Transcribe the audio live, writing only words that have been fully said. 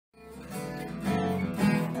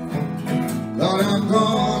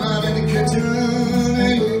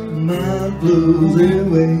blues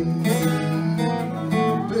away.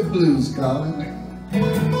 Big blues, Colin.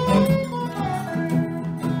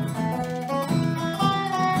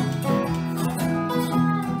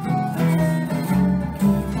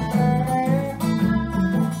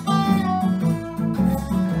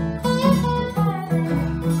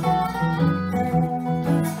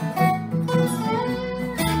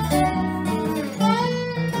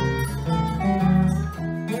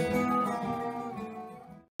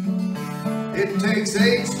 It takes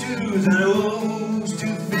H2s and O's to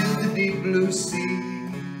fill the deep blue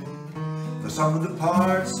sea. The sum of the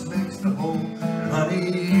parts makes the whole, and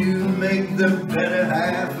honey, you make the better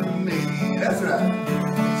half of me. That's right.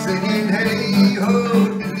 Singing hey ho,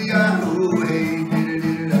 diddly-ah-ho, hey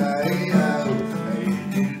diddly-diddly-ah-ho, hey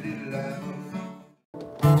diddly-diddly-ah-ho.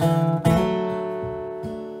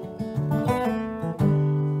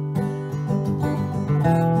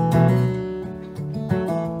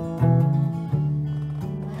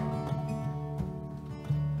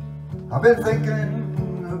 I've been thinking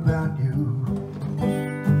about you,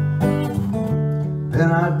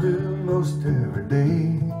 than I do most every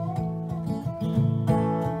day.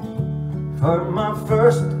 For my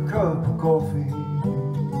first cup of coffee,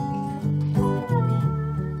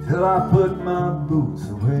 till I put my boots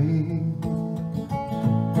away.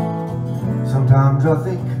 Sometimes I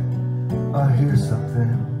think I hear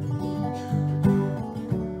something,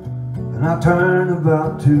 and I turn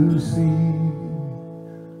about to see.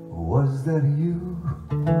 Was that you?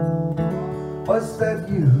 Was that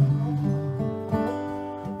you?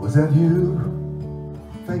 Was that you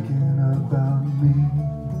thinking about me?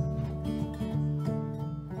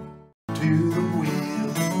 To the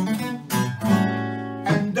wheel,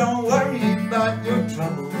 and don't worry about your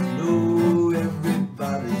troubles. No,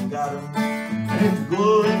 everybody's got them. And if you're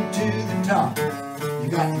going to the top, you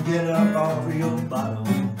got to get up off your bottom.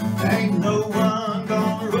 There ain't no one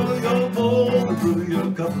gonna roll your boat or brew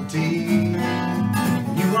your cup of tea.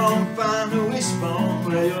 You won't find a wishbone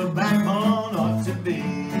where your backbone ought to be.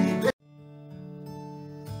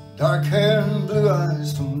 Dark hair and blue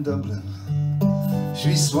eyes from Dublin,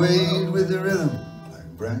 she swayed with the rhythm like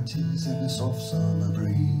branches in a soft summer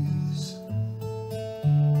breeze.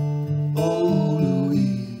 Oh,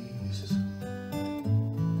 Louise,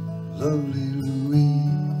 lovely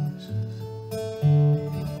Louise.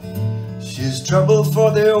 She's trouble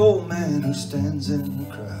for the old man who stands in the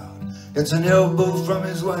crowd, gets an elbow from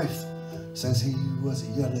his wife, says he was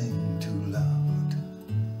yelling too loud.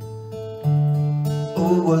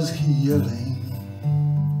 Oh, was he yelling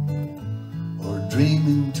or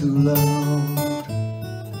dreaming too loud?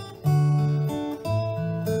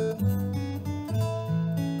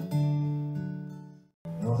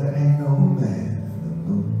 No, there ain't no man in the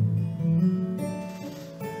moon.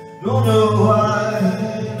 Don't know why.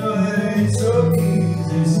 So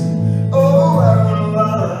easy, oh, I don't know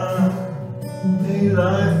why, made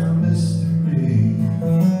life a mystery.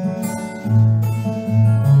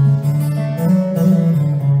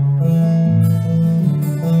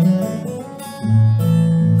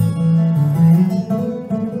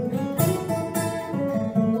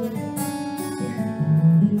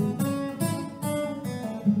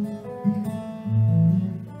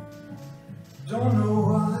 Don't know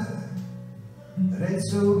why, it ain't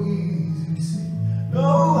so easy. No,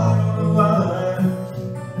 I don't know why,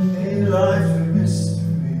 ain't life a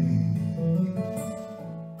mystery.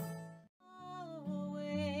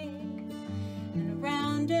 And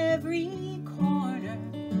around every corner,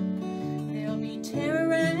 there'll be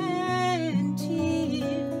terror and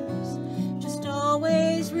tears. Just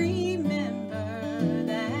always remember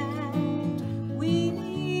that we're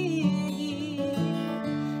here.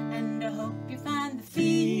 And I hope you find the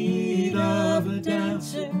feet of a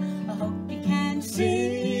dancer. I hope you can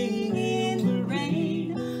sing in the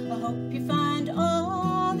rain. I hope you find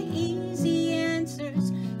all the easy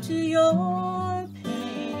answers to your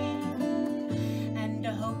pain. And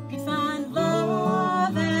I hope you find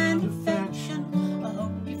love and affection. I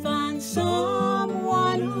hope you find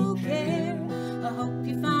someone who cares. I hope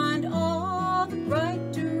you find all the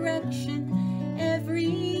right direction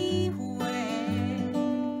everywhere.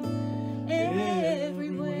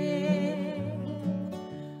 Everywhere.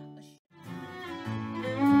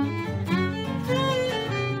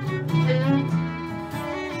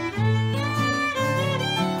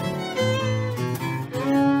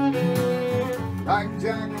 Like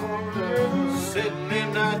Jack Horner, sitting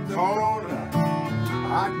in that corner,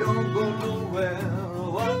 I don't go no